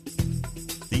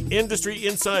Industry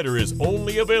Insider is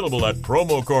only available at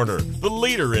Promo Corner, the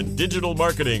leader in digital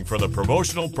marketing for the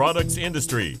promotional products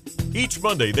industry. Each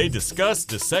Monday, they discuss,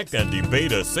 dissect, and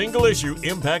debate a single issue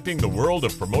impacting the world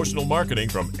of promotional marketing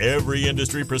from every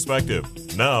industry perspective.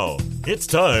 Now, it's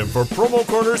time for Promo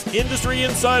Corner's Industry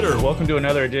Insider. Welcome to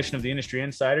another edition of the Industry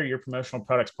Insider, your promotional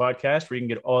products podcast, where you can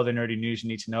get all the nerdy news you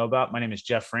need to know about. My name is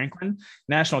Jeff Franklin,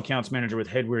 National Accounts Manager with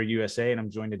Headwear USA, and I'm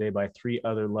joined today by three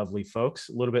other lovely folks.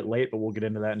 A little bit late, but we'll get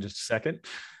into that in just a second.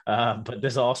 But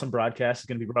this awesome broadcast is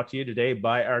going to be brought to you today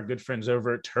by our good friends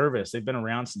over at Tervis. They've been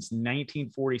around since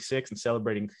 1946 and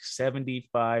celebrating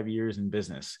 75 years in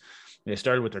business. They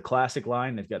started with their classic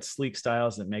line. They've got sleek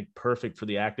styles that make perfect for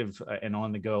the active and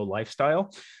on-the-go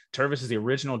lifestyle. Tervis is the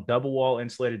original double-wall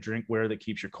insulated drinkware that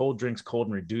keeps your cold drinks cold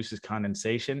and reduces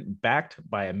condensation, backed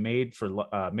by a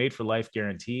made-for-life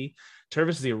guarantee.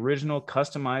 Tervis is the original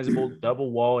customizable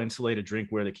double-wall insulated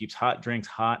drinkware that keeps hot drinks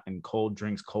hot and cold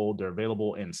drinks cold. They're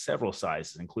available in several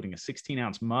sizes, including a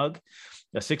 16-ounce mug,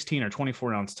 a 16 or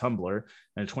 24-ounce tumbler,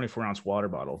 and a 24-ounce water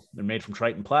bottle. They're made from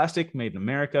Triton plastic, made in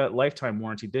America, lifetime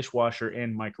warranty, dishwasher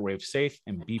and microwave safe,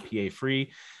 and BPA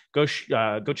free. Go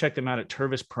check them out at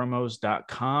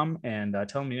tervispromos.com and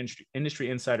tell them the Industry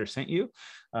Insider sent you.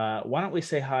 Why don't we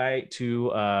say hi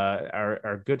to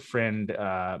our good friend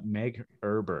Meg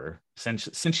Erber, since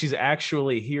she's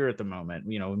actually here at the moment.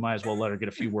 You know, we might as well let her get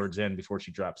a few words in before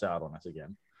she drops out on us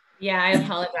again. Yeah, I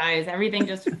apologize. Everything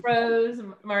just froze.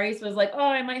 Maurice was like, "Oh,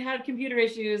 I might have computer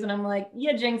issues," and I'm like,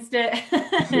 "You jinxed it."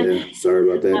 Yeah, sorry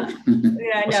about that.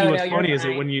 Yeah, well, see, what's funny is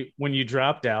that when you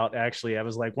dropped out, actually, I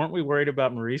was like, "Weren't we worried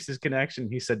about Maurice's connection?"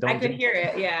 He said, "Don't." I could hear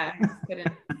it. Yeah, I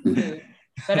couldn't.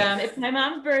 But it's my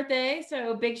mom's birthday,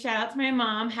 so big shout out to my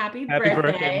mom. Happy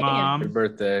birthday, Mom! Happy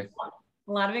birthday.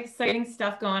 A lot of exciting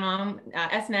stuff going on.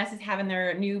 SNS is having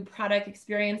their new product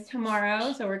experience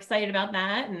tomorrow, so we're excited about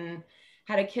that. And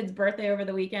had a kid's birthday over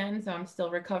the weekend, so I'm still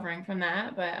recovering from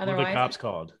that. But otherwise, what were the cops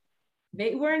called?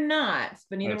 They were not,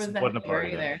 but neither was that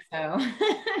party either. So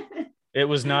it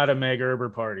was not a Meg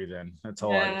Erber party then. That's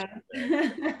all. Yeah.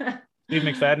 Steve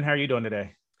McFadden, how are you doing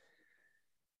today?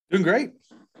 Doing great.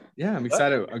 Yeah, I'm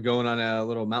excited. I'm going on a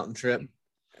little mountain trip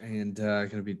and going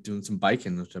to be doing some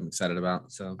biking, which I'm excited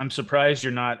about. So I'm surprised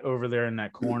you're not over there in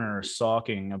that corner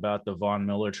sulking about the Von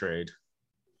Miller trade.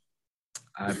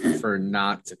 I prefer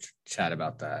not to chat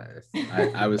about that.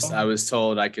 I was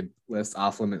told I could list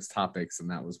off limits topics,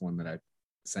 and that was one that I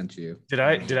sent you. Did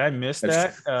I miss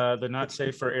that? The not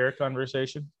safe for air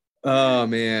conversation? Oh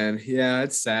man, yeah,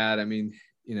 it's sad. I mean,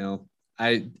 you know,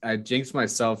 I jinxed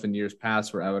myself in years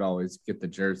past where I would always get the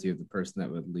jersey of the person that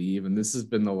would leave, and this has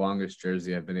been the longest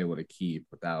jersey I've been able to keep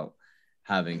without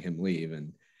having him leave.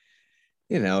 And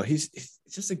you know, he's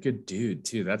just a good dude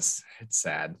too. It's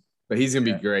sad. But he's going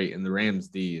to be great. And the Rams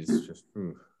D is just,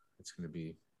 it's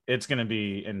going to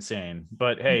be insane.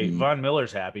 But hey, Von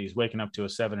Miller's happy. He's waking up to a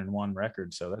 7-1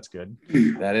 record. So that's good.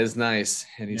 That is nice.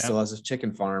 And he still has his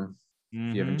chicken farm. Mm-hmm.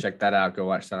 If you haven't checked that out, go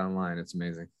watch that online. It's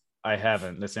amazing. I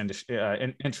haven't. That's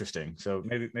interesting. So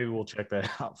maybe we'll check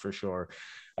that out for sure.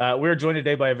 We're joined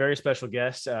today by a very special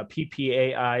guest,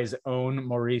 PPAI's own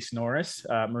Maurice Norris.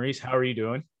 Maurice, how are you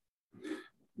doing?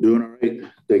 Doing all right.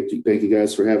 Thank you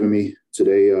guys for having me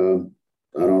today. I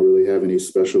don't really have any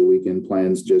special weekend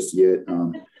plans just yet.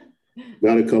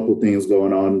 Got a couple things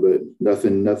going on, but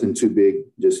nothing too big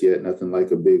just yet. Nothing like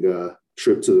a big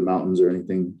trip to the mountains or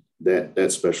anything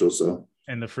that special. So.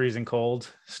 And the freezing cold,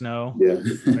 snow. Yeah.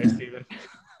 Right, Steven?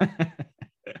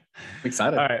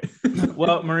 Excited. All right.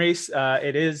 Well, Maurice,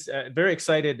 it is very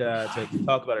excited to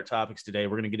talk about our topics today.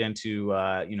 We're going to get into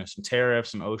some tariffs,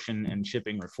 some Ocean and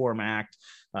Shipping Reform Act,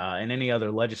 and any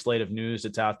other legislative news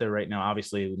that's out there right now.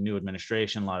 Obviously, with new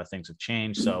administration, a lot of things have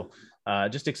changed. So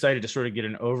just excited to sort of get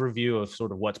an overview of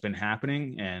sort of what's been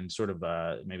happening and sort of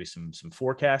maybe some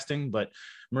forecasting. But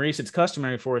Maurice, it's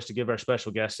customary for us to give our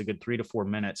special guests a good 3 to 4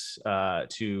 minutes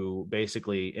to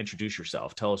basically introduce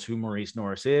yourself. Tell us who Maurice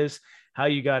Norris is, how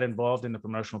you got involved in the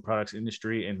promotional products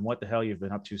industry, and what the hell you've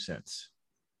been up to since.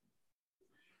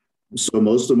 So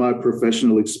most of my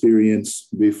professional experience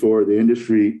before the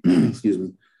industry,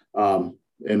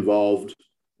 involved,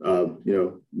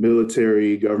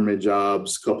 military, government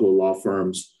jobs, a couple of law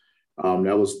firms.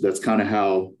 That's kind of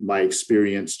how my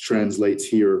experience translates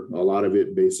here. A lot of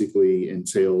it basically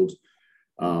entailed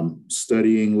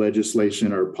studying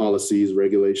legislation or policies,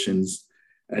 regulations,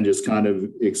 and just kind of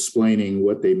explaining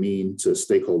what they mean to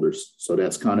stakeholders. So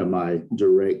that's kind of my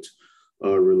direct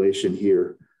relation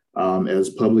here. As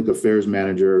public affairs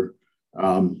manager,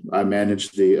 I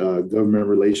manage the government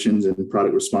relations and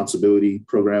product responsibility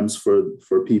programs for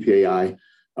PPAI.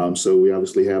 So we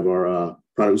obviously have our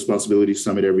product responsibility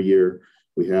summit every year.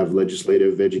 We have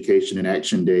Legislative Education and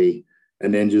Action Day.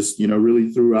 And then just,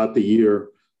 really throughout the year,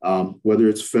 whether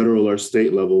it's federal or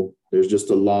state level, there's just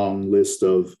a long list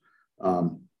of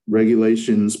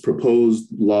regulations, proposed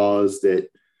laws that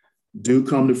do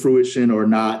come to fruition or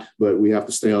not, but we have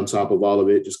to stay on top of all of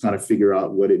it, just kind of figure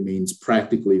out what it means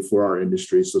practically for our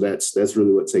industry. So that's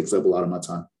really what takes up a lot of my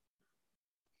time.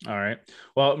 All right.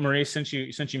 Well, Maurice, since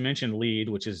you mentioned LEAD,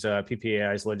 which is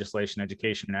PPAI's Legislation,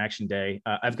 Education, and Action Day,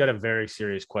 I've got a very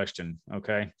serious question.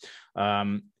 Okay.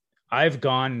 I've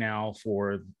gone now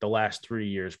for the last 3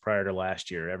 years prior to last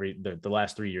year, the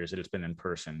last 3 years that it's been in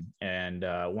person. And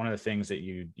one of the things that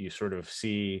you sort of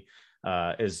see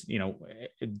is,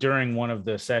 during one of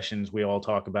the sessions, we all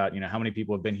talk about, how many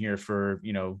people have been here for,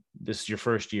 this is your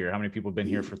first year. How many people have been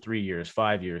here for 3 years,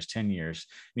 5 years, 10 years?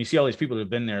 And you see all these people that have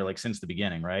been there like since the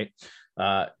beginning, right?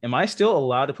 Am I still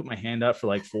allowed to put my hand up for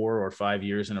like 4 or 5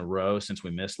 years in a row since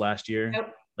we missed last year? Nope.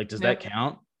 Like, does that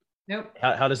count? Nope.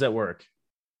 How does that work?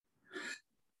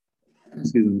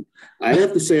 Excuse me. I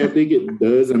have to say, I think it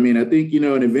does. I mean, I think,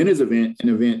 an event is an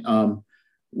event.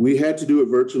 We had to do it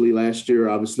virtually last year,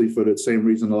 obviously, for the same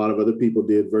reason a lot of other people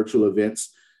did virtual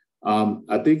events.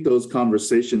 I think those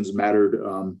conversations mattered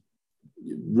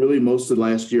really most of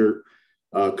last year.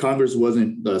 Congress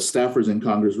wasn't, staffers in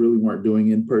Congress really weren't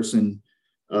doing in-person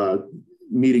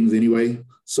meetings anyway.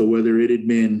 So whether it had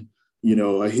been,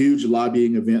 a huge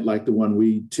lobbying event like the one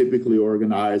we typically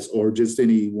organize, or just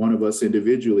any one of us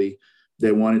individually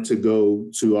that wanted to go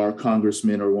to our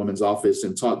congressman or woman's office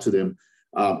and talk to them,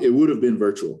 it would have been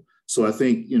virtual. So I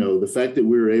think, the fact that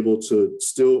we were able to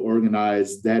still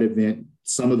organize that event,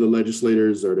 some of the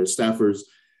legislators or the staffers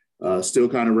still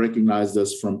kind of recognized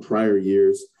us from prior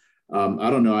years. I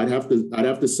don't know. I'd have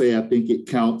to say, I think it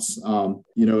counts.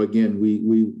 Again,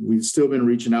 we've still been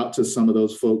reaching out to some of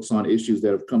those folks on issues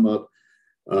that have come up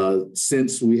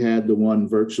since we had the one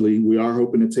virtually. We are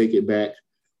hoping to take it back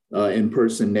in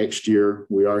person next year.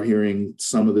 We are hearing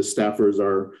some of the staffers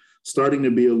are starting to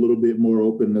be a little bit more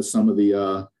open to some of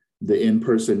the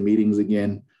in-person meetings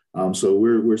again. So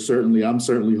I'm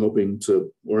certainly hoping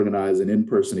to organize an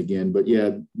in-person again. But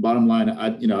yeah, bottom line,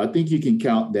 I think you can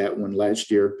count that one last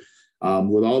year.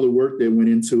 With all the work that went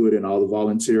into it and all the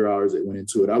volunteer hours that went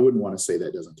into it, I wouldn't want to say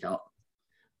that doesn't count.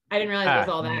 I didn't realize it was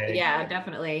all that. Yeah,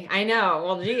 definitely. I know.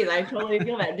 Well, geez, I totally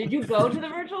feel that. Did you go to the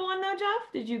virtual one though,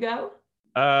 Jeff? Did you go?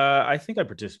 I think I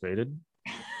participated.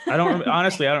 I don't remember.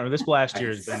 Honestly, I don't know. This last year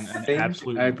has been an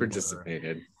absolute. I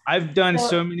participated. I've done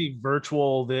so many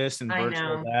virtual this and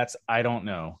virtual that's. I don't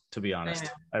know, to be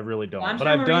honest. I really don't. Well, but sure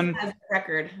I've Maurice done. has the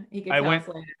record. He can tell us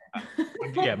later.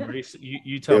 Yeah, Maurice,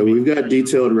 you tell me. Yeah, we've got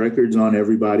detailed records on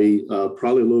everybody.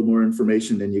 Probably a little more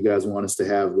information than you guys want us to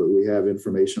have, but we have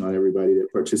information on everybody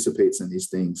that participates in these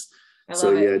things.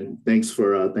 So yeah, thanks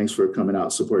for coming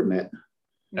out supporting that.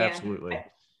 Yeah. Absolutely.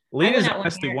 LEAD is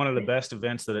honestly one of the best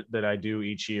events that I do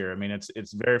each year. I mean,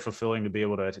 it's very fulfilling to be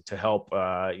able to help,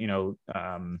 lobby,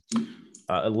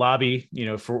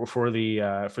 for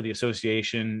the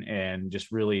association, and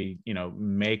just really,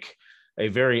 make a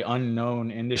very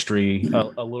unknown industry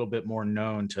a little bit more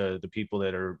known to the people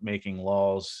that are making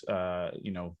laws,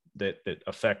 that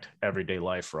affect everyday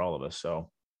life for all of us. So.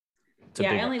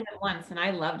 Yeah, I only went once and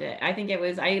I loved it. I think I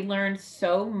learned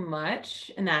so much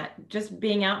in that, just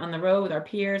being out on the road with our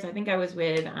peers. I think I was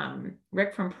with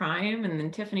Rick from Prime and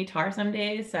then Tiffany Tarr some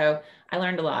days. So I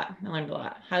learned a lot.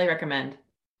 Highly recommend.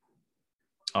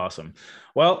 Awesome.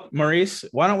 Well, Maurice,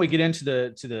 why don't we get into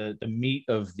the meat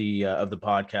of the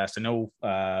podcast? I know.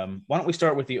 Why don't we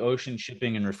start with the Ocean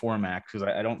Shipping and Reform Act, because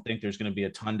I don't think there's going to be a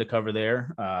ton to cover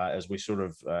there, as we sort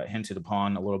of hinted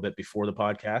upon a little bit before the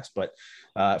podcast. But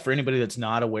for anybody that's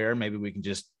not aware, maybe we can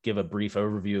just give a brief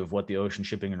overview of what the Ocean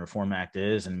Shipping and Reform Act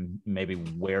is, and maybe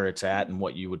where it's at and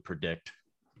what you would predict.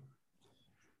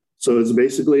 So it's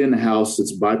basically in the House.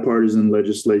 It's bipartisan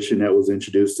legislation that was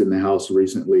introduced in the House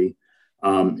recently.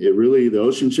 The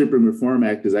Ocean Shipping Reform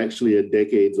Act is actually a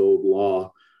decades-old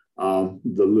law.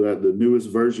 The newest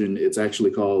version, it's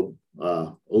actually called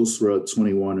OSRA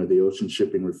 21, or the Ocean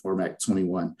Shipping Reform Act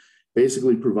 21.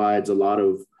 Basically provides a lot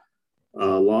of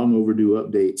long overdue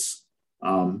updates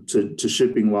to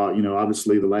shipping law.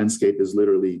 Obviously the landscape has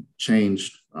literally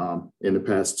changed in the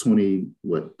past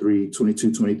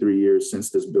 23 years since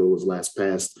this bill was last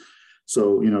passed.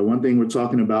 So, one thing we're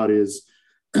talking about is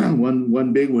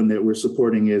one big one that we're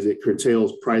supporting is it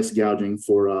curtails price gouging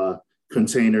for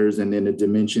containers, and then the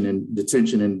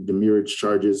detention and demurrage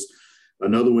charges.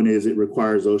 Another one is it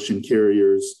requires ocean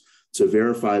carriers to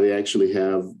verify they actually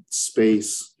have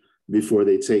space before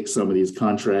they take some of these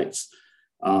contracts.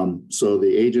 So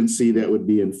the agency that would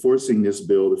be enforcing this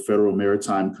bill, the Federal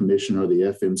Maritime Commission, or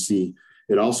the FMC,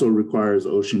 it also requires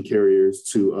ocean carriers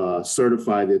to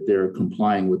certify that they're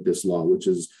complying with this law, which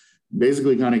is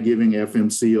basically kind of giving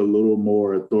FMC a little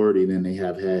more authority than they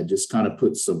have had, just kind of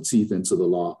puts some teeth into the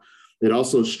law. It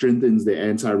also strengthens the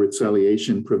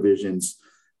anti-retaliation provisions.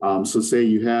 So say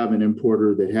you have an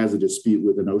importer that has a dispute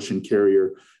with an ocean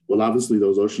carrier. Well, obviously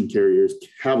those ocean carriers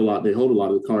they hold a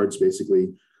lot of the cards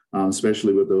basically,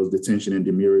 especially with those detention and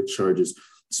demurrage charges.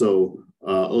 So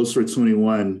OSRA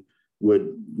 21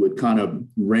 would kind of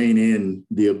rein in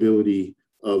the ability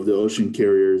of the ocean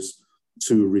carriers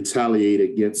to retaliate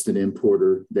against an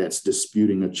importer that's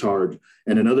disputing a charge.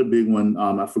 And another big one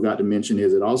I forgot to mention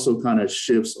is it also kind of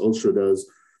shifts, OSRA does,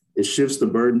 it shifts the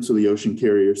burden to the ocean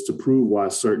carriers to prove why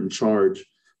a certain charge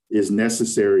is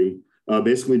necessary,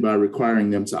 basically by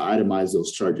requiring them to itemize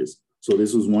those charges. So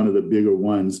this was one of the bigger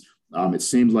ones. It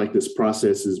seems like this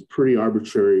process is pretty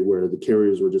arbitrary where the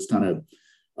carriers were just kind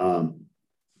of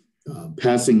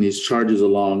passing these charges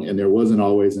along, and there wasn't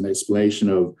always an explanation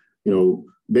of,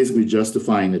 basically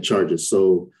justifying the charges.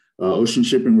 So Ocean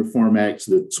Shipping Reform Act,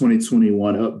 the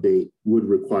 2021 update would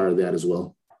require that as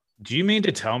well. Do you mean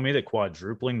to tell me that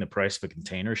quadrupling the price of a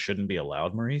container shouldn't be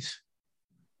allowed, Maurice?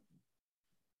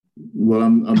 Well,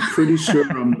 I'm pretty sure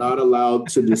I'm not allowed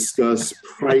to discuss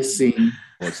pricing.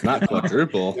 Well, it's not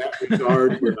quadruple. In that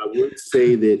regard, but I would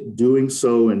say that doing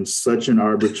so in such an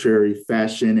arbitrary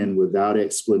fashion and without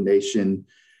explanation,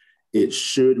 it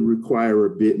should require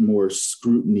a bit more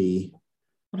scrutiny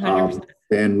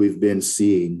than we've been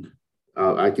seeing.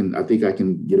 I think I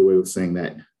can get away with saying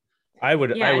that. I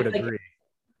would agree.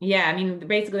 Yeah, I mean,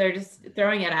 basically they're just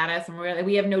throwing it at us, and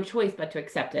we have no choice but to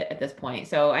accept it at this point.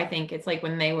 So I think it's like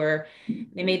when they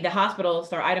made the hospitals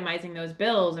start itemizing those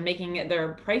bills and making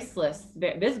their price lists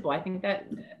visible. I think that,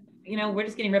 we're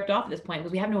just getting ripped off at this point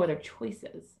because we have no other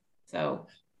choices. So.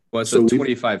 Well, it's a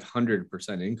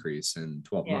 2,500% increase in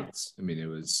 12 months. I mean, it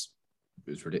was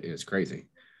ridiculous, crazy.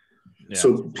 Yeah.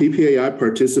 So PPAI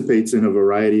participates in a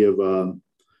variety of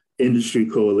industry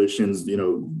coalitions,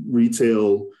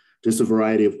 retail, just a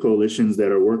variety of coalitions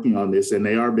that are working on this, and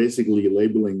they are basically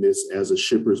labeling this as a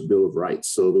shipper's bill of rights.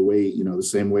 So the way, the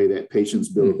same way that patient's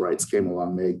bill of rights came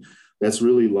along, Meg, that's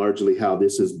really largely how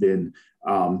this has been.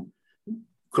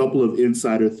 Couple of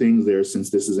insider things there, since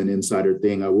this is an insider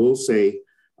thing. I will say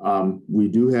we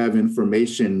do have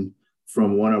information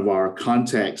from one of our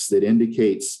contacts that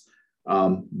indicates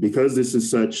because this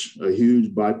is such a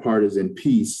huge bipartisan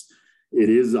piece, it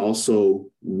is also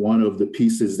one of the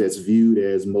pieces that's viewed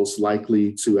as most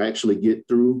likely to actually get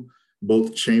through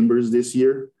both chambers this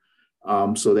year.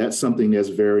 So that's something that's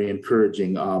very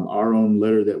encouraging. Our own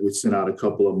letter that we sent out a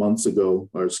couple of weeks ago,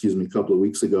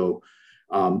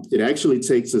 it actually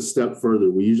takes a step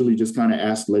further. We usually just kind of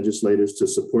ask legislators to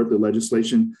support the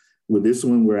legislation. With this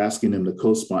one, we're asking them to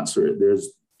co-sponsor it. There's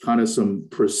kind of some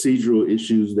procedural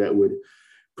issues that would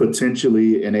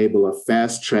potentially enable a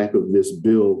fast track of this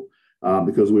bill.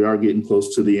 Because we are getting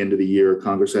close to the end of the year.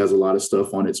 Congress has a lot of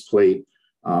stuff on its plate.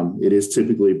 It is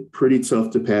typically pretty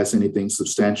tough to pass anything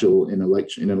substantial in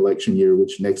an election year,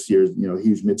 which next year is,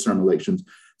 huge midterm elections.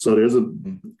 So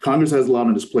Congress has a lot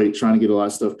on its plate, trying to get a lot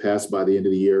of stuff passed by the end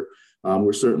of the year.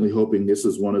 We're certainly hoping this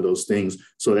is one of those things.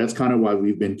 So that's kind of why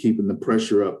we've been keeping the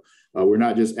pressure up. We're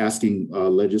not just asking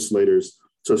legislators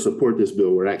to support this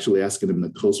bill. We're actually asking them to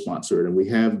co-sponsor it. And we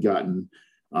have gotten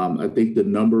I think the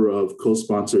number of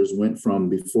co-sponsors went from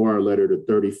before our letter to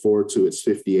 34 to it's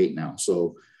 58 now.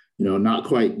 So, not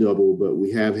quite double, but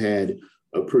we have had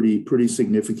a pretty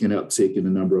significant uptick in the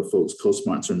number of folks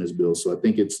co-sponsoring this bill. So I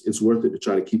think it's worth it to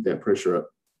try to keep that pressure up.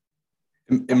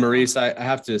 And Maurice, I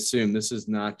have to assume this is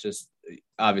not just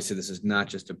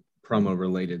a promo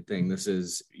related thing. This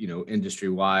is, industry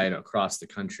wide across the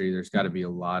country. There's got to be a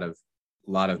lot of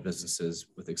businesses,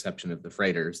 with the exception of the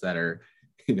freighters, that are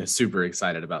super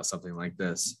excited about something like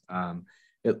this.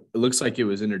 It looks like it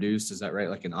was introduced, is that right?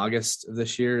 Like in August of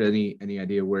this year? Any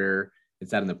idea where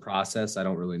it's at in the process? I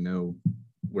don't really know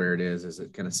where it is. Is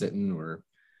it kind of sitting or?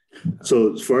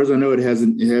 So as far as I know, it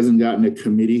hasn't gotten a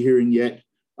committee hearing yet.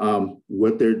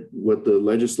 What the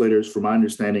legislators, from my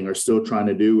understanding, are still trying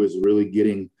to do is really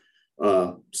getting,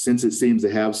 since it seems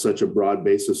to have such a broad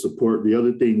base of support. The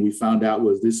other thing we found out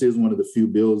was this is one of the few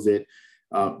bills that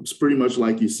it's pretty much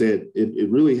like you said, it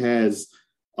really has,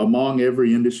 among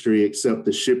every industry except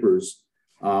the shippers,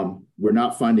 we're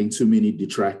not finding too many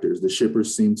detractors. The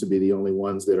shippers seem to be the only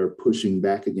ones that are pushing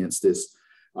back against this.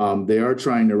 They are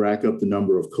trying to rack up the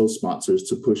number of co-sponsors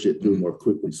to push it through more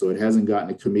quickly. So it hasn't gotten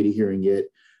a committee hearing yet.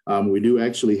 We do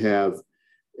actually have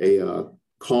a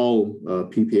call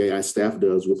PPAI staff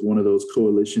does with one of those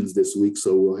coalitions this week.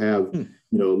 So we'll have, a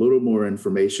little more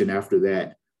information after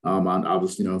that.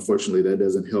 Obviously, unfortunately, that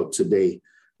doesn't help today.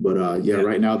 But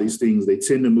right now, these things, they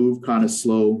tend to move kind of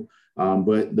slow.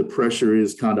 But the pressure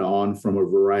is kind of on from a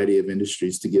variety of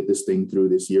industries to get this thing through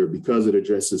this year because it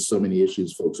addresses so many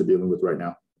issues folks are dealing with right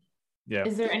now. Yeah.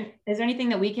 Is there anything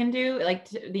that we can do, like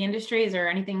the industry? Is there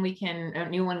anything a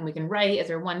new one we can write? Is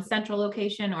there one central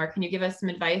location, or can you give us some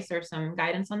advice or some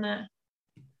guidance on that?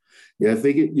 Yeah, I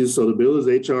think so the bill is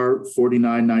HR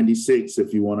 4996.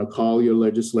 If you want to call your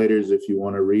legislators, if you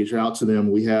want to reach out to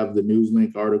them, we have the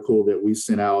NewsLink article that we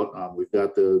sent out. We've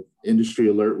got the industry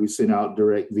alert we sent out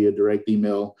via direct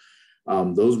email.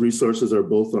 Those resources are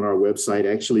both on our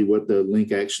website. Actually, what the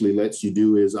link actually lets you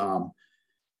do is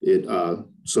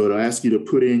so it'll ask you to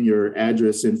put in your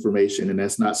address information, and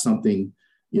that's not something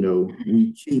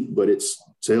we keep, but it's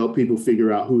to help people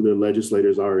figure out who their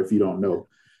legislators are if you don't know.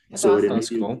 That's so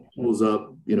awesome. It pulls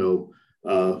up,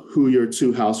 who your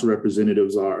two House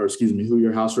representatives are, or who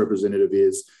your House representative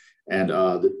is. And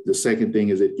the second thing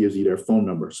is it gives you their phone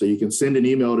number. So you can send an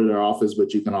email to their office,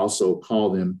 but you can also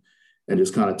call them and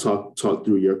just kind of talk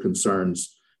through your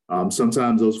concerns.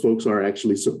 Sometimes those folks are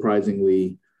actually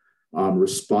surprisingly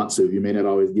responsive. You may not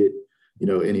always get,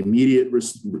 an immediate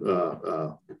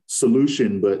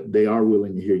solution, but they are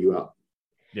willing to hear you out.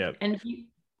 Yeah. And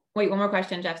wait, one more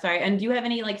question, Jeff. Sorry. And do you have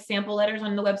any sample letters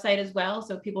on the website as well?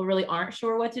 So if people really aren't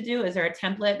sure what to do, is there a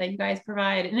template that you guys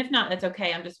provide? And if not, that's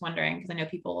okay. I'm just wondering because I know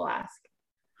people will ask.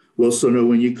 Well, so no,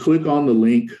 when you click on the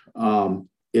link,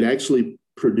 it actually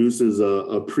produces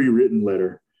a pre-written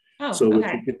letter. Oh, so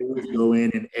what you can do is go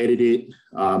in and edit it.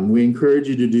 We encourage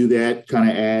you to do that, kind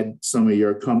of add some of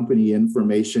your company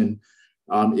information.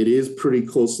 It is pretty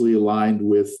closely aligned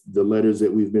with the letters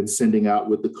that we've been sending out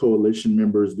with the coalition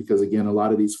members, because again, a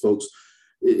lot of these folks,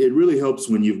 it really helps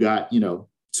when you've got,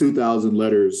 2,000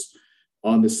 letters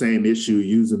on the same issue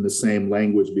using the same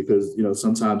language, because,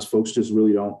 sometimes folks just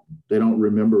really don't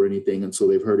remember anything until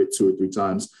they've heard it 2 or 3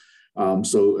 times.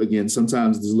 So again,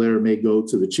 sometimes this letter may go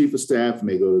to the chief of staff,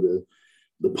 may go to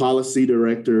the policy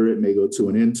director, it may go to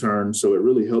an intern. So it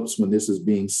really helps when this is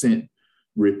being sent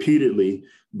repeatedly.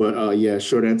 But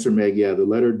short answer, Meg, the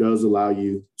letter does allow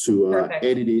you to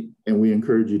edit it, and we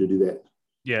encourage you to do that.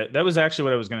 Yeah, that was actually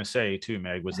what I was going to say too,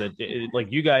 Meg, was that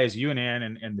you and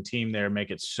Ann and the team there make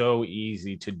it so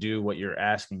easy to do what you're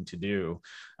asking to do.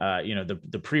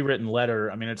 The pre-written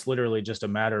letter, I mean, it's literally just a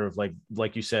matter of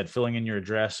like you said, filling in your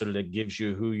address so that it gives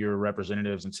you who your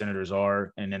representatives and senators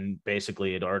are. And then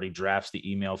basically it already drafts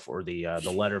the email for the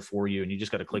letter for you. And you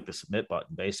just got to click the submit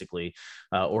button basically,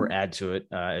 or add to it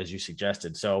as you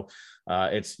suggested. So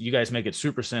you guys make it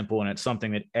super simple, and it's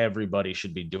something that everybody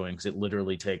should be doing because it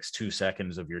literally takes 2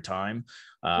 seconds of your time.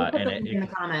 We'll put it in the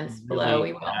comments below.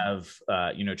 We will have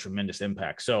tremendous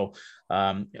impact. So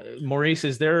Maurice,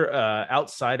 is there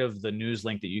outside of the news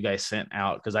link that you guys sent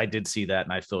out, because I did see that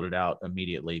and I filled it out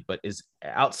immediately, but is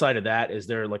outside of that, is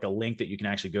there like a link that you can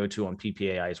actually go to on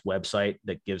PPAI's website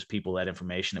that gives people that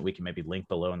information that we can maybe link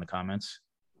below in the comments?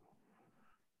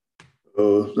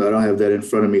 Oh, I don't have that in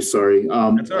front of me. Sorry.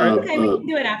 That's all right. Okay, we can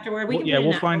do it afterward.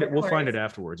 We'll find it. We'll find it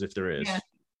afterwards if there is. Yeah.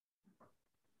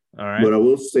 All right. But I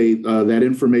will say that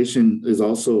information is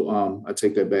also, I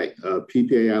take that back,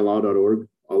 ppailaw.org.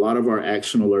 A lot of our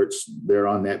action alerts, they're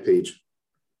on that page.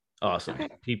 Awesome. Okay.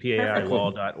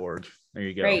 ppailaw.org. There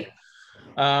you go. Great.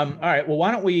 All right. Well,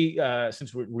 why don't we,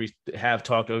 since we have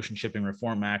talked Ocean Shipping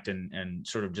Reform Act and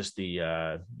sort of just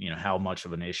the, how much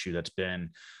of an issue that's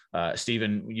been,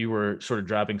 Stephen, you were sort of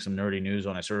dropping some nerdy news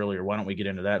on us earlier. Why don't we get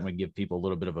into that and we give people a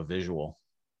little bit of a visual?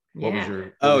 What was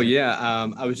your?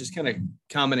 I was just kind of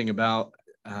commenting about,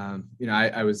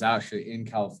 I was actually in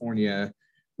California a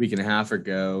week and a half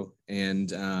ago,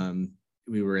 and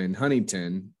we were in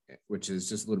Huntington, which is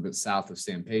just a little bit south of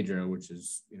San Pedro, which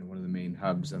is, one of the main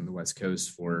hubs on the West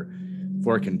Coast for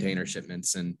container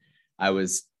shipments. And I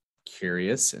was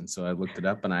curious. And so I looked it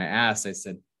up and I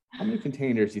said, how many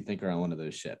containers do you think are on one of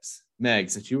those ships? Meg,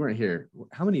 since you weren't here,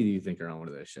 how many do you think are on one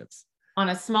of those ships? On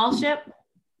a small ship?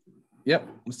 Yep.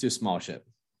 Let's do a small ship.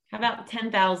 How about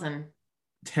 10,000?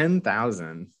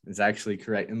 10,000 is actually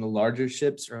correct. And the larger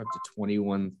ships are up to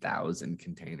 21,000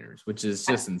 containers, which is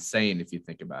just insane if you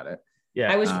think about it. Yeah,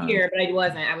 I was here, but I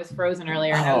wasn't. I was frozen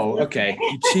earlier. Okay.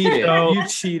 You cheated. You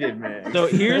cheated, man. So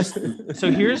here's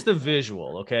the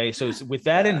visual. Okay. So with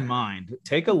that in mind,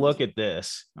 take a look at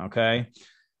this. Okay.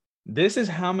 This is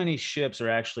how many ships are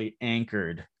actually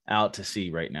anchored out to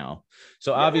sea right now.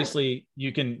 So obviously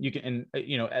you can, and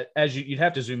as you'd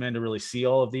have to zoom in to really see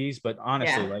all of these, but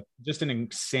honestly, like just an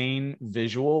insane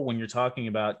visual when you're talking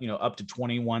about, up to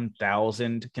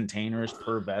 21,000 containers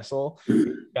per vessel.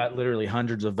 Got literally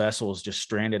hundreds of vessels just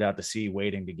stranded out to sea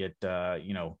waiting to get,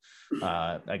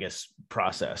 I guess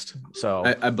processed. So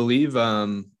I believe,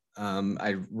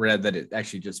 I read that it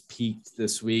actually just peaked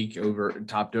this week,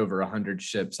 topped over 100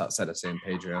 ships outside of San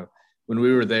Pedro. When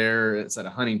we were there, it's at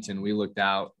Huntington, we looked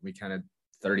out, we counted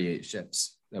 38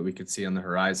 ships that we could see on the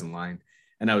horizon line.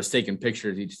 And I was taking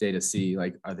pictures each day to see,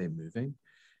 like, are they moving?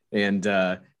 And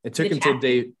it took until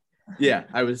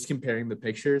I was comparing the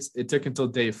pictures. It took until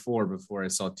day 4 before I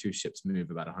saw 2 ships move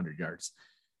about 100 yards.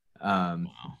 And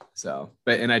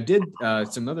I did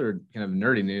some other kind of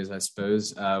nerdy news, I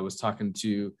suppose. Was talking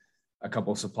to a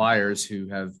couple of suppliers who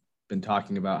have been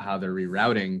talking about how they're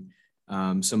rerouting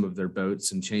some of their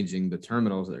boats and changing the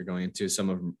terminals that they're going into. Some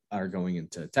of them are going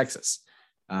into Texas.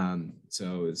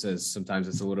 So it says sometimes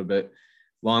it's a little bit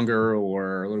longer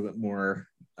or a little bit more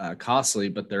costly,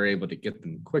 but they're able to get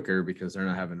them quicker because they're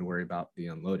not having to worry about the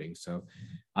unloading. So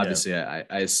obviously I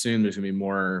assume there's going to be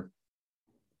more,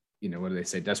 what do they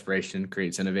say? Desperation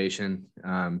creates innovation.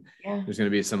 There's going to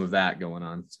be some of that going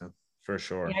on. So for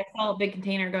sure. Yeah, I saw a big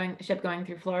ship going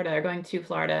through Florida or going to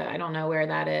Florida. I don't know where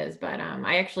that is, but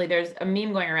there's a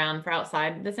meme going around for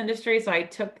outside this industry. So I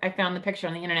found the picture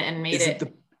on the internet and made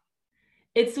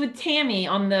it's with Tammy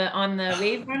on the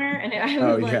Wave Runner. And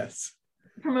I was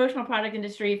promotional product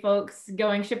industry folks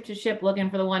going ship to ship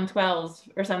looking for the 112s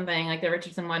or something, like the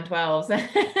Richardson 112s.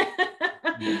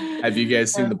 Have you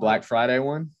guys seen the Black Friday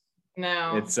one?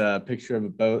 No. It's a picture of a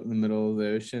boat in the middle of the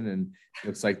ocean, and it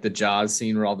looks like the Jaws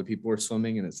scene where all the people are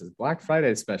swimming, and it says Black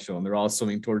Friday special, and they're all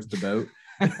swimming towards the boat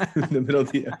in the middle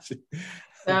of the ocean.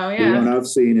 So yeah. The one I've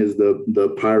seen is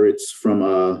the pirates from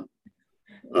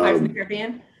Pirates of the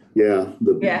Caribbean.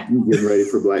 Getting ready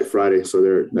for Black Friday,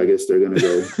 so I guess they're gonna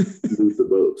go loot the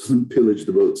boats and pillage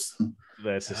the boats.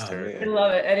 That's hysterical. I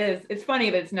love it. It is. It's funny,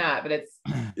 but it's not. But it's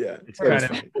it's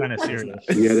kind of serious.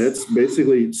 Yeah, that's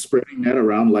basically spreading that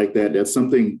around like that. That's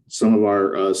something some of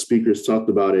our speakers talked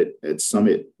about it at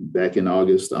Summit back in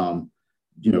August.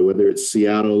 Whether it's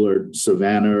Seattle or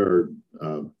Savannah or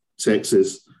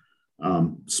Texas,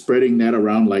 spreading that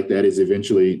around like that is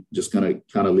eventually just going to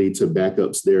kind of lead to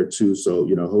backups there too. So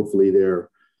hopefully they're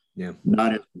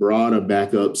not as broad of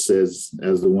backups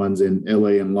as the ones in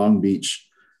LA and Long Beach.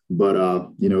 But,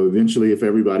 eventually if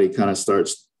everybody kind of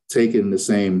starts taking the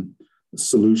same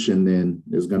solution, then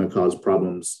it's going to cause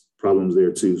problems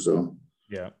there too. So,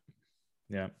 yeah.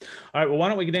 All right. Well, why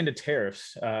don't we get into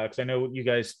tariffs? Because I know you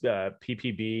guys,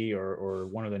 PPB or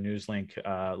one of the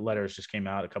NewsLink letters just came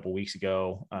out a couple of weeks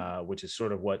ago, which is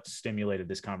sort of what stimulated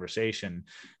this conversation.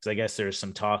 Because I guess there's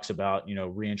some talks about,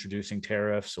 reintroducing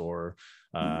tariffs or,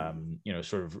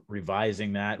 sort of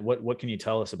revising that. What can you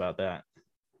tell us about that?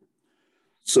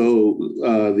 So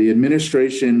the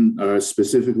administration,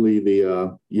 specifically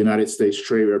the United States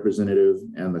Trade Representative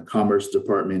and the Commerce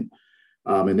Department,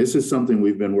 and this is something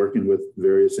we've been working with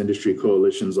various industry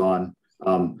coalitions on.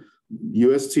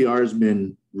 USTR has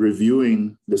been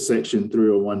reviewing the Section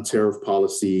 301 tariff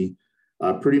policy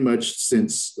pretty much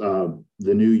since the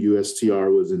new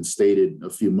USTR was instated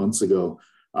a few months ago.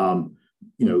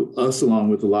 Us, along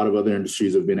with a lot of other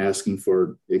industries, have been asking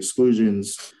for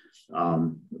exclusions,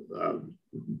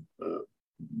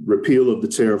 repeal of the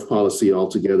tariff policy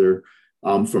altogether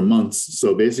for months.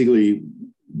 So basically,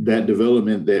 that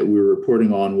development that we were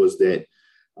reporting on was that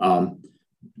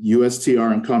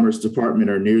USTR and Commerce Department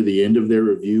are near the end of their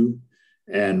review,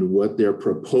 and what they're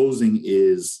proposing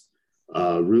is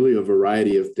really a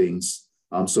variety of things.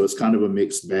 So it's kind of a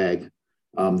mixed bag.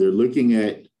 They're looking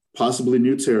at possibly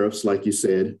new tariffs, like you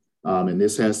said, and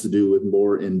this has to do with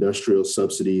more industrial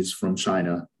subsidies from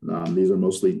China. These are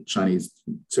mostly Chinese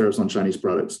tariffs on Chinese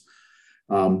products.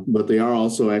 But they are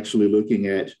also actually looking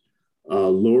at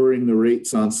lowering the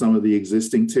rates on some of the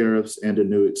existing tariffs and a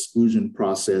new exclusion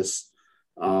process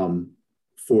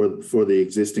for the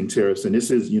existing tariffs. And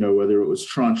this is, whether it was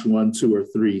tranche 1, 2, or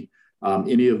 3,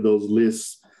 any of those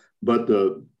lists. But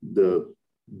the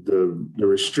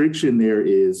restriction there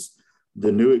is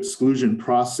the new exclusion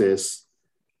process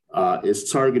is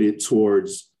targeted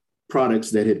towards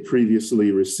products that had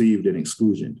previously received an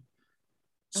exclusion.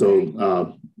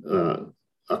 So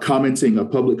a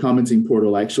public commenting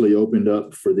portal actually opened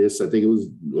up for this. I think it was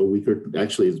a week, or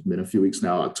actually it's been a few weeks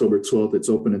now, October 12th. It's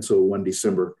open until 1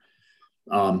 December.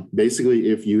 Basically,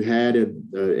 if you had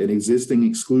an existing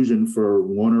exclusion for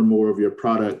one or more of your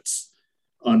products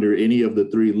under any of the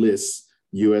 3 lists,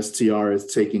 USTR is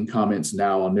taking comments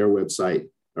now on their website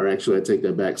or actually I take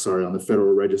that back, sorry, on the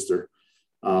Federal Register.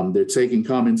 They're taking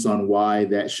comments on why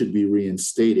that should be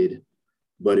reinstated,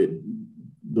 but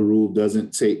the rule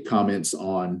doesn't take comments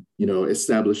on,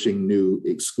 establishing new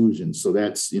exclusions. So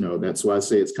that's why I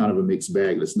say it's kind of a mixed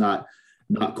bag. It's not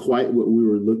quite what we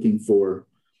were looking for,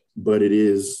 but it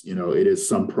is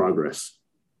some progress.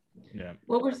 Yeah.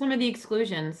 What were some of the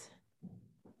exclusions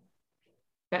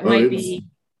that might be?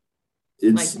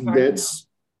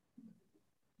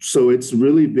 So it's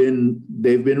really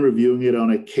they've been reviewing it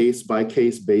on a case by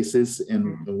case basis.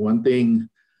 And one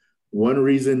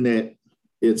reason that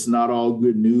it's not all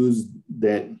good news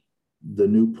that the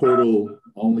new portal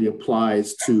only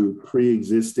applies to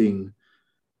pre-existing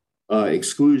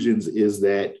exclusions is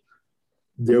that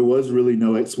there was really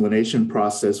no explanation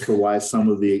process for why some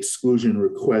of the exclusion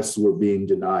requests were being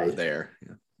denied.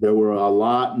 There were a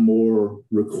lot more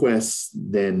requests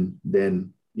than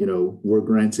were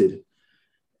granted.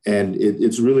 And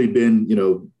it's really been,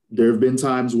 there have been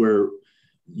times where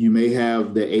you may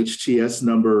have the HTS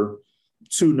number,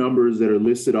 two numbers that are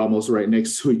listed almost right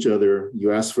next to each other.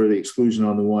 You ask for the exclusion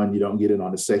on the one, you don't get it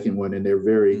on the second one. And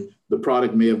the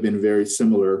product may have been very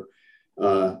similar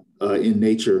in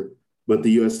nature, but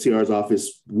the USTR's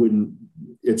office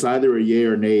it's either a yay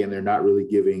or nay, and they're not really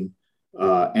giving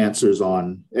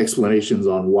explanations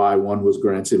on why one was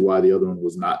granted, why the other one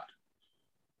was not.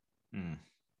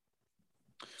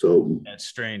 So that's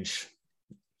strange.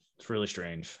 It's really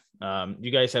strange.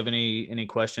 You guys have any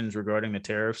questions regarding the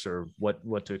tariffs or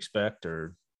what to expect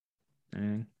or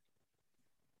anything?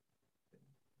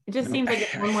 It just seems like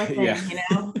it's one more thing,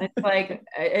 It's like,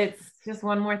 it's just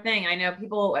one more thing. I know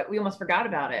we almost forgot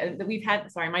about it.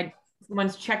 My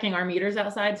one's checking our meters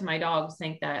outside, so my dogs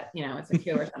think that, it's a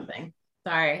queue or something.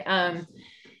 Sorry.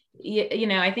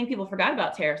 I think people forgot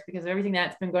about tariffs because of everything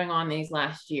that's been going on these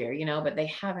last year, but they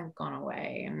haven't gone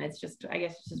away. And it's just, I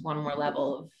guess it's just one more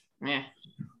level of,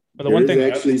 But the one thing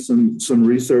actually some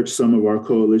research some of our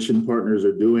coalition partners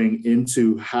are doing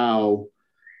into how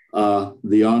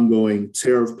the ongoing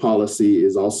tariff policy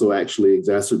is also actually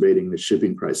exacerbating the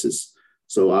shipping crisis.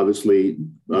 So obviously,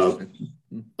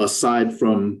 aside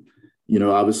from,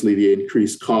 obviously the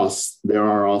increased costs, there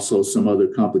are also some other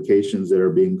complications that are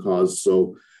being caused.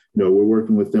 So, we're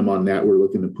working with them on that. We're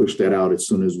looking to push that out as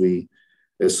soon as they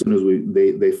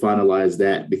finalize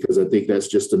that, because I think that's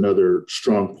just another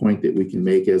strong point that we can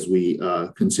make as we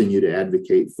continue to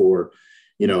advocate for,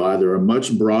 either a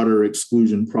much broader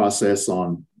exclusion process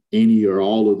on any or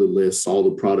all of the lists, all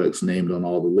the products named on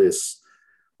all the lists,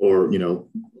 or,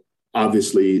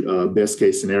 obviously best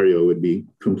case scenario would be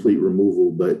complete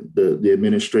removal, but the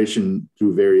administration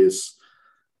through various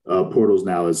portals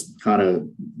now is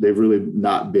they've really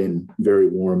not been very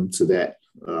warm to that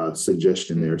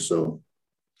suggestion there. So,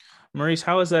 Maurice,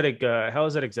 how is that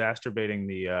exacerbating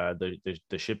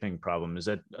the shipping problem? Is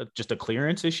that just a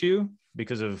clearance issue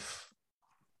because of?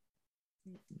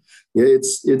 Yeah,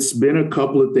 it's been a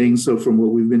couple of things. So from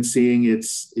what we've been seeing, it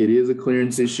is a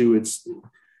clearance issue.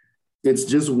 It's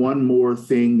just one more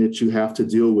thing that you have to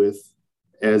deal with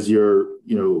as you're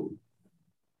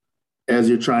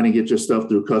trying to get your stuff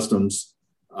through customs.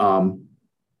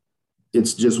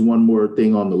 It's just one more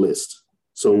thing on the list.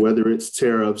 So whether it's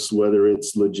tariffs, whether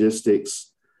it's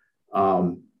logistics,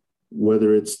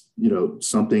 whether it's,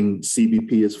 something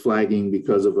CBP is flagging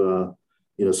because of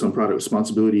some product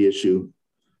responsibility issue,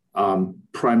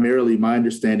 primarily my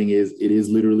understanding is it is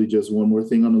literally just one more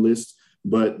thing on the list,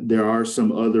 but there are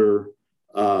some other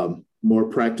more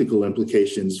practical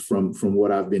implications from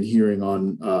what I've been hearing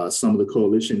on some of the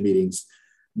coalition meetings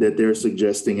that they're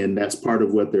suggesting. And that's part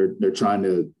of what they're trying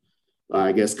to,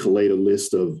 I guess, collate a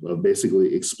list of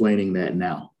basically explaining that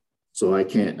now. So I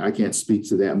can't speak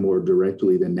to that more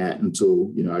directly than that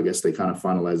until, I guess they kind of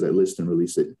finalize that list and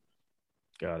release it.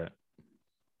 Got it.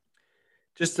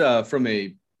 Just from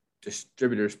a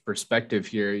distributor's perspective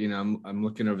here, I'm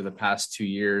looking over the past 2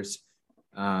 years,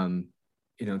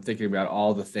 thinking about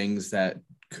all the things that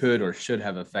could or should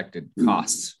have affected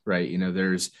costs, right?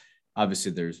 There's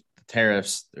the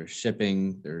tariffs, there's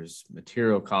shipping, there's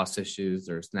material cost issues,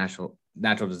 there's natural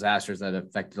disasters that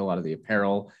affected a lot of the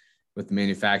apparel with the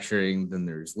manufacturing, then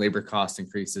there's labor cost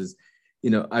increases.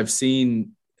 I've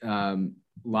seen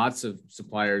lots of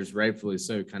suppliers, rightfully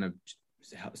so, kind of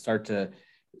start to,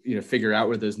 figure out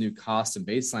where those new costs and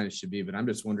baselines should be. But I'm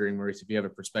just wondering, Maurice, if you have a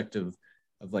perspective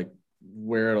of like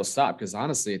where it'll stop, because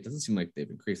honestly, it doesn't seem like they've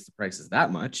increased the prices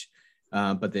that much,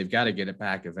 but they've got to get it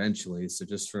back eventually. So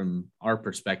just from our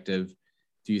perspective,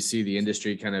 do you see the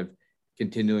industry kind of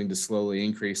continuing to slowly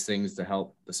increase things to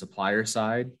help the supplier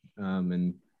side?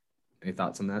 And any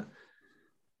thoughts on that?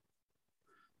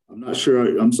 I'm not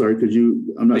sure. I'm sorry.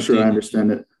 I'm not sure I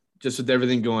understand it. Just with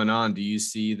everything going on, do you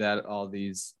see that all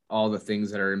the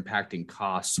things that are impacting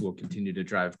costs will continue to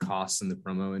drive costs in the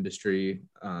promo industry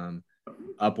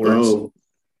upwards? Oh,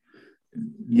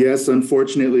 yes,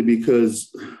 unfortunately,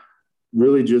 because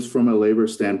really just from a labor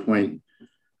standpoint,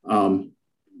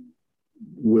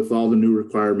 with all the new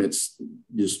requirements,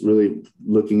 just really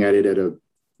looking at it at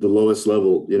the lowest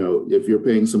level, if you're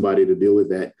paying somebody to deal with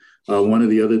that. One of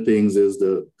the other things is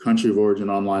the Country of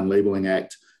Origin Online Labeling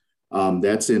Act.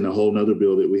 That's in a whole nother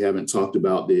bill that we haven't talked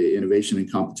about, the Innovation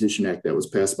and Competition Act that was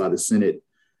passed by the Senate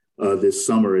this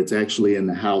summer. It's actually in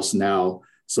the House now.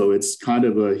 So it's kind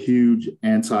of a huge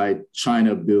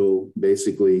anti-China bill,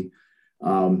 basically.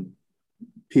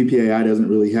 PPAI doesn't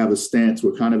really have a stance.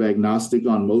 We're kind of agnostic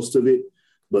on most of it,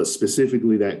 but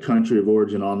specifically that Country of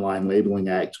Origin Online Labeling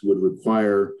Act would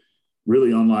require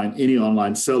really any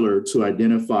online seller to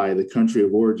identify the country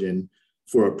of origin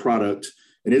for a product.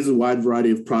 And there's a wide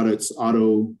variety of products,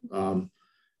 auto,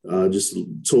 just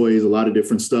toys, a lot of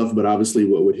different stuff, but obviously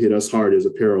what would hit us hard is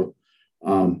apparel.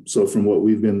 So from what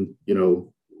we've been,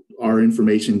 our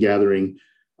information gathering,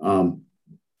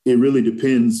 it really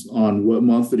depends on what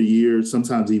month of the year,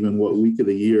 sometimes even what week of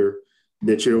the year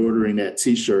that you're ordering that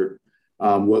T-shirt,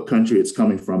 what country it's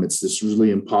coming from. It's just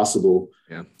really impossible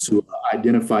to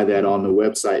identify that on the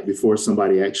website before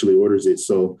somebody actually orders it.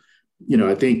 So,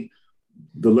 I think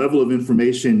the level of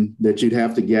information that you'd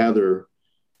have to gather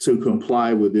to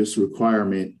comply with this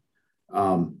requirement,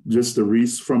 just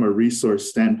from a resource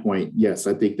standpoint, yes,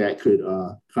 I think that could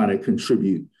kind of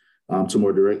contribute to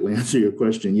more directly answer your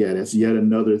question. Yeah, that's yet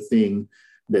another thing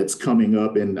that's coming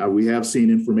up. And we have seen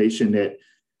information that,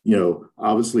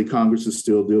 obviously Congress is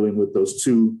still dealing with those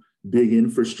two big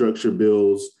infrastructure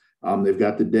bills. They've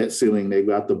got the debt ceiling, they've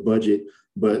got the budget,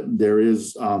 but there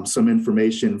is some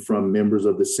information from members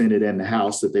of the Senate and the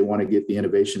House that they want to get the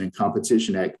Innovation and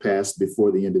Competition Act passed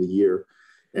before the end of the year.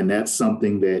 And that's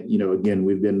something that, again,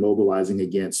 we've been mobilizing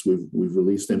against. We've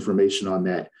released information on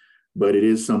that, but it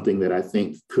is something that I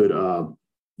think could,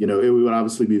 it would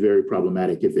obviously be very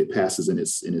problematic if it passes in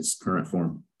its current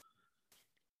form.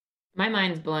 My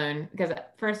mind's blown because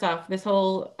first off,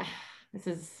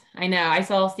 I know I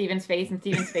saw Stephen's face and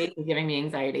Stephen's face is giving me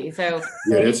anxiety. So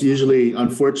yeah, that's usually,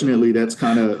 unfortunately, that's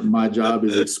kind of my job,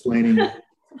 is explaining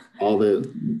all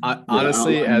the,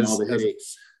 honestly, all the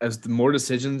headaches. As the more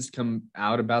decisions come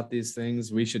out about these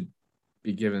things, we should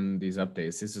be given these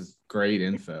updates. This is great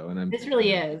info. And this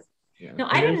really is. Yeah. No,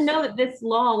 I didn't know that this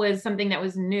law was something that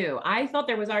was new. I thought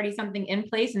there was already something in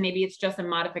place and maybe it's just a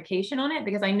modification on it,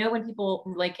 because I know when people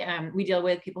we deal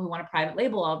with people who want to private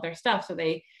label all of their stuff. So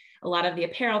a lot of the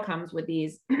apparel comes with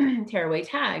these tearaway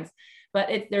tags, but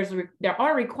there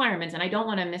are requirements, and I don't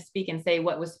want to misspeak and say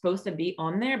what was supposed to be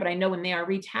on there, but I know when they are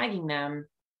re-tagging them,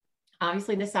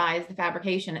 obviously the size, the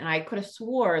fabrication, and I could have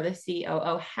swore the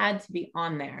COO had to be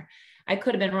on there. I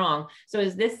could have been wrong. So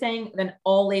is this saying then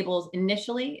all labels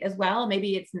initially as well?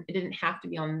 Maybe it didn't have to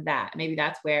be on that. Maybe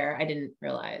that's where I didn't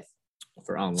realize.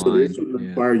 For online. So this would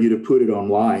require you to put it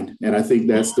online. And I think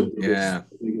that's the biggest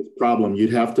problem.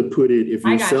 You'd have to put it, if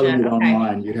you're selling it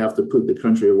online, you'd have to put the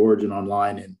country of origin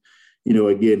online. And,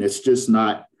 again, it's just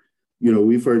not,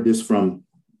 we've heard this from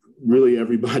really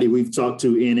everybody we've talked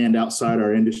to in and outside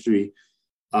our industry.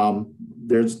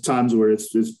 There's times where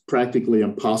it's practically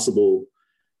impossible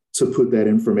to put that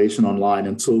information online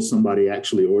until somebody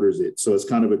actually orders it. So it's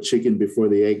kind of a chicken before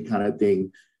the egg kind of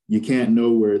thing. You can't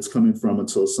know where it's coming from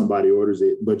until somebody orders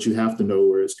it, but you have to know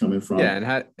where it's coming from.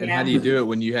 Yeah, how do you do it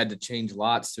when you had to change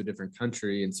lots to a different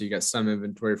country, and so you got some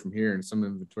inventory from here and some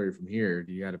inventory from here?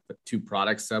 Do you got to put two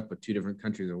products up with two different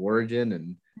countries of origin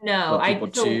and people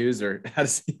choose, or how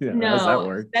does that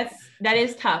work? That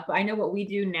is tough. I know what we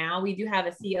do now. We do have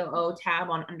a COO tab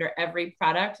under every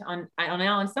product. I don't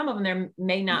know, on some of them there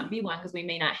may not be one because we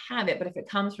may not have it, but if it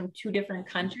comes from two different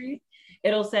countries,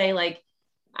 it'll say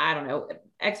I don't know,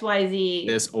 XYZ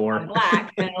this or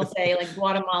black, and it'll say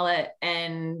Guatemala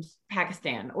and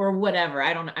Pakistan or whatever.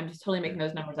 I'm just totally making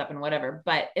those numbers up and whatever,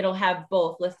 but it'll have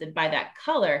both listed by that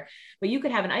color. But you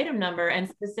could have an item number and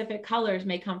specific colors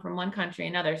may come from one country or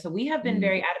another. So we have been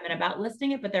very adamant about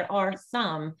listing it, but there are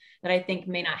some that I think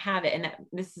may not have it, and that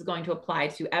this is going to apply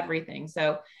to everything.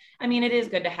 So it is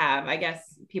good to have. I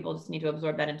guess people just need to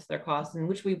absorb that into their costs, and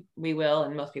which we will,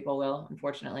 and most people will,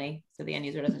 unfortunately, so the end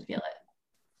user doesn't feel it.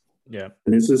 Yeah.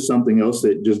 And this is something else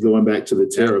that, just going back to the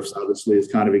tariffs, obviously is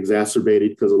kind of exacerbated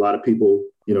because a lot of people,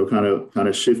 kind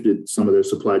of shifted some of their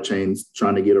supply chains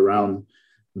trying to get around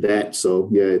that. So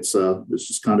yeah, it's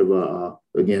just kind of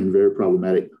again, very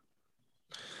problematic.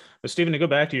 But Stephen, to go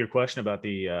back to your question about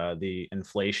the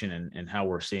inflation and how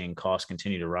we're seeing costs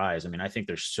continue to rise, I mean, I think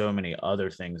there's so many other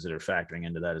things that are factoring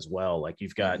into that as well. Like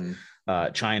you've got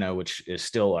China, which is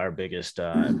still our biggest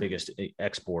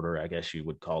exporter, I guess you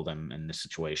would call them in this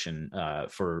situation,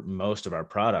 for most of our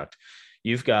product.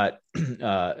 You've got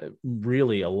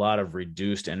really a lot of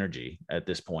reduced energy at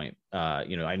this point.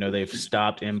 I know they've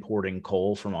stopped importing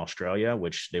coal from Australia,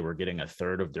 which they were getting a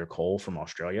third of their coal from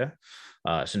Australia.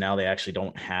 So now they actually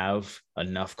don't have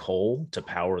enough coal to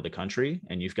power the country.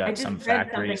 And you've got some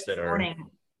factories that are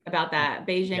about that.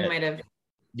 Beijing might have.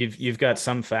 You've got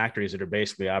some factories that are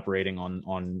basically operating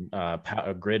on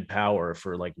grid power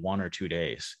for like 1 or 2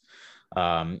 days.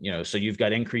 So you've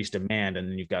got increased demand, and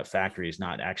then you've got factories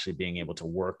not actually being able to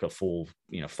work a full,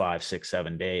 5, 6,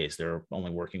 7 days. They're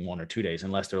only working 1 or 2 days,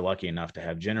 unless they're lucky enough to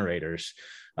have generators,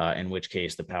 in which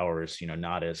case the power is,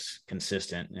 not as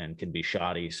consistent and can be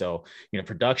shoddy. So,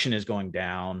 production is going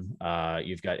down.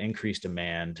 You've got increased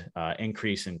demand,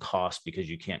 increase in cost because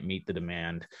you can't meet the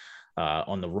demand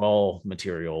on the raw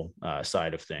material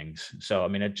side of things. So, I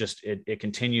mean, it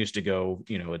continues to go,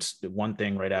 it's one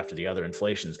thing right after the other.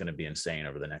 Inflation is going to be insane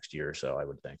over the next year or so, I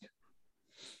would think.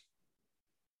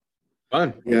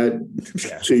 Fun. Yeah.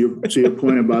 To your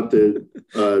point about the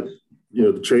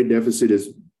trade deficit is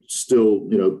still,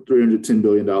 $310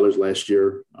 billion last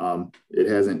year. It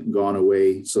hasn't gone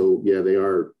away. So yeah, they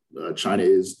are, China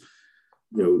is,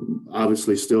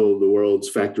 obviously still the world's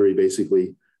factory,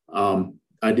 basically.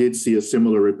 I did see a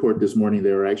similar report this morning.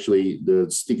 They were actually,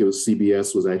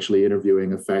 CBS was actually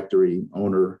interviewing a factory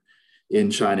owner in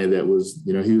China that was,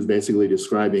 he was basically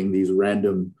describing these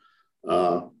random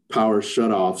power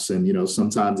shutoffs. And,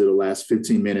 sometimes it'll last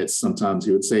 15 minutes. Sometimes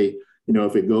he would say,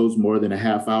 if it goes more than a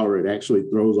half hour, it actually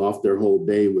throws off their whole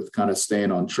day with kind of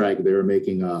staying on track. They were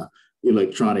making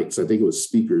electronics. I think it was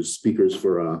speakers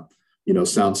for,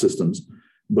 sound systems.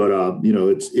 But,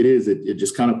 it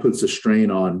just kind of puts a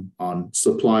strain on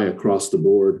supply across the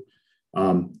board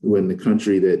when the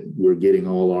country that we're getting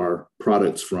all our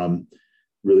products from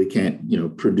really can't,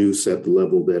 produce at the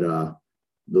level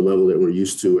that we're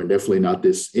used to, and definitely not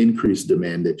this increased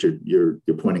demand that you're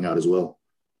pointing out as well.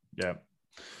 Yeah.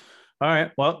 All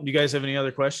right. Well, do you guys have any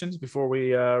other questions before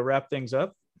we wrap things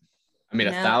up? I mean,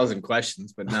 1,000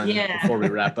 questions, but none before we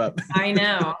wrap up. I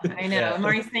know. Yeah.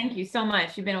 Maurice, thank you so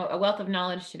much. You've been a wealth of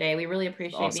knowledge today. We really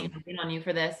appreciate being on you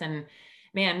for this. And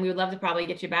man, we would love to probably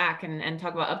get you back and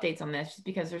talk about updates on this, just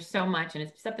because there's so much and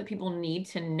it's stuff that people need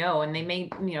to know, and they may,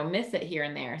 miss it here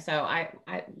and there. So I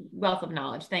wealth of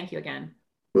knowledge. Thank you again.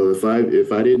 Well, if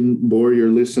I didn't bore your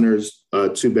listeners,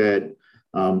 too bad.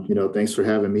 Thanks for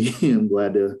having me. I'm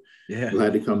glad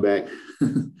to come back.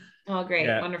 Oh, great.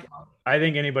 Yeah. Wonderful. I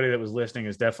think anybody that was listening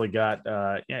has definitely got,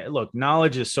 look,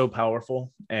 knowledge is so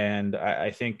powerful. And I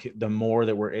think the more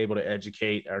that we're able to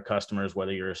educate our customers,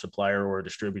 whether you're a supplier or a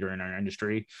distributor in our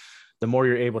industry, the more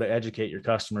you're able to educate your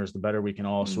customers, the better we can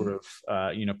all sort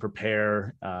of,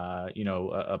 prepare,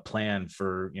 a plan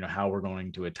for, how we're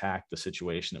going to attack the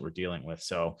situation that we're dealing with.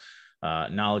 So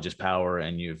knowledge is power,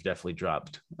 and you've definitely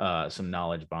dropped some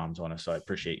knowledge bombs on us. So I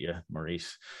appreciate you,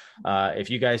 Maurice.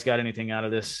 If you guys got anything out of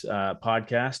this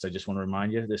podcast, I just want to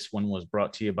remind you, this one was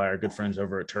brought to you by our good friends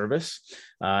over at Tervis.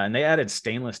 And they added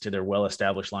stainless to their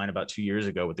well-established line about 2 years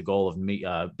ago with the goal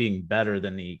of being better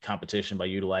than the competition by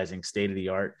utilizing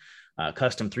state-of-the-art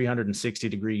custom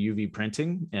 360-degree UV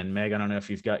printing. And Meg, I don't know if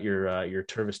you've got your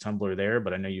Tervis tumbler there,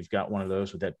 but I know you've got one of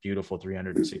those with that beautiful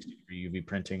 360-degree UV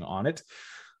printing on it.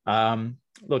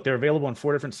 Look, they're available in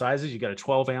 4 different sizes. You got a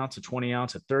 12 ounce, a 20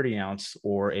 ounce, a 30 ounce,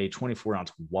 or a 24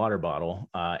 ounce water bottle.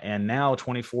 And now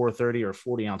 24, 30, or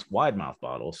 40 ounce wide mouth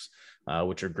bottles,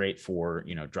 which are great for,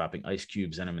 dropping ice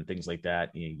cubes in them and things like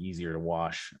that, easier to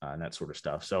wash and that sort of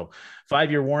stuff. So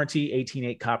 5-year warranty,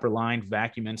 18.8 copper lined,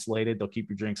 vacuum insulated. They'll keep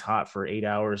your drinks hot for 8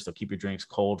 hours. They'll keep your drinks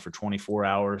cold for 24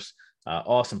 hours.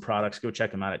 Awesome products. Go check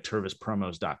them out at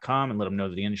tervispromos.com and let them know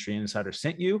that the Industry Insider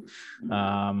sent you.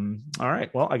 All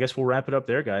right. Well, I guess we'll wrap it up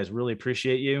there, guys. Really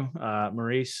appreciate you,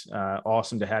 Maurice.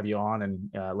 Awesome to have you on. And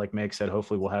like Meg said,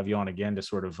 hopefully we'll have you on again to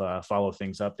sort of follow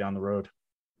things up down the road.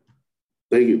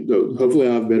 Thank you. Hopefully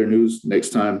I'll have better news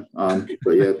next time.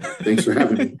 But yeah, thanks for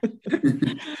having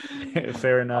me.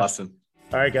 Fair enough. Awesome.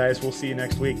 All right, guys. We'll see you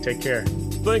next week. Take care.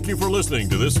 Thank you for listening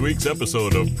to this week's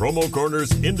episode of Promo Corner's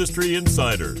Industry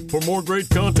Insider. For more great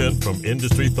content from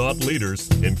industry thought leaders,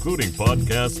 including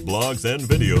podcasts, blogs, and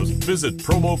videos, visit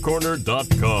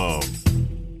promocorner.com.